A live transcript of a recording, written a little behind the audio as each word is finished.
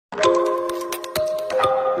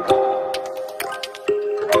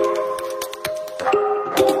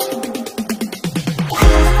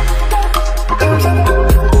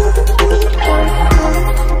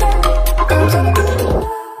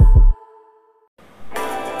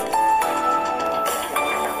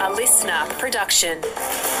LISTNR production.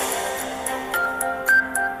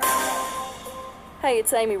 Hey,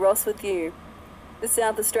 it's Amy Ross with you. The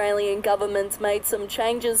South Australian government's made some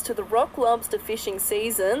changes to the rock lobster fishing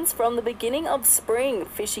seasons. From the beginning of spring,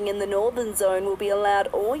 fishing in the northern zone will be allowed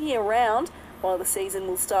all year round, while the season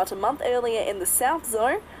will start a month earlier in the south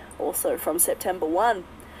zone, also from September 1.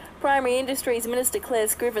 Primary Industries Minister Claire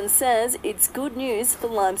Scriven says it's good news for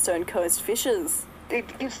Limestone Coast fishers.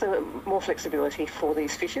 It gives them more flexibility for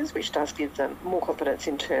these fishers, which does give them more confidence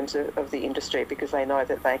in terms of the industry, because they know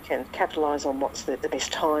that they can capitalise on what's the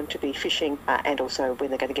best time to be fishing and also when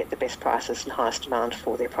they're going to get the best prices and highest demand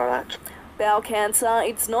for their product. Bowel cancer,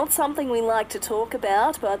 it's not something we like to talk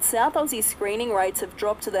about, but South Aussie screening rates have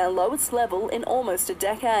dropped to their lowest level in almost a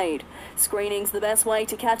decade. Screening's the best way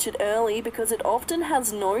to catch it early because it often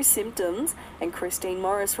has no symptoms, and Christine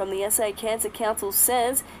Morris from the SA Cancer Council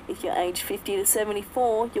says if you're aged 50 to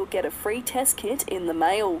 74, you'll get a free test kit in the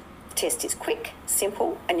mail. The test is quick,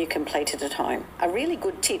 simple, and you complete it at home. A really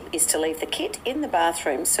good tip is to leave the kit in the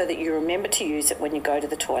bathroom so that you remember to use it when you go to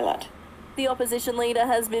the toilet. The opposition leader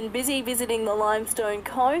has been busy visiting the Limestone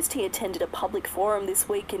Coast. He attended a public forum this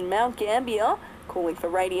week in Mount Gambier, calling for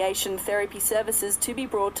radiation therapy services to be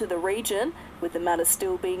brought to the region, with the matter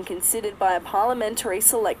still being considered by a parliamentary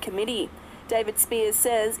select committee. David Spears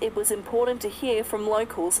says it was important to hear from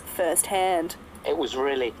locals firsthand. It was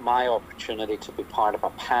really my opportunity to be part of a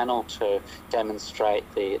panel to demonstrate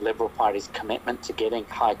the Liberal Party's commitment to getting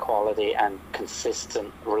high quality and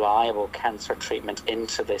consistent, reliable cancer treatment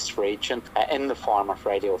into this region in the form of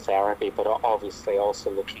radiotherapy, but obviously also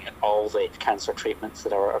looking at all the cancer treatments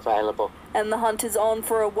that are available. And the hunt is on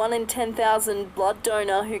for a 1 in 10,000 blood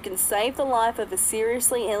donor who can save the life of a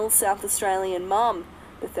seriously ill South Australian mum.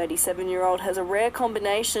 The 37-year-old has a rare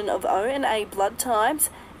combination of O and A blood types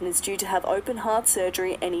and is due to have open heart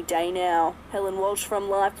surgery any day now. Helen Walsh from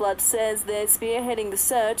Lifeblood says they're spearheading the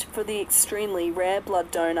search for the extremely rare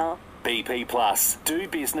blood donor. BP Plus. Do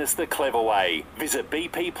business the clever way. Visit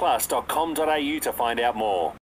bpplus.com.au to find out more.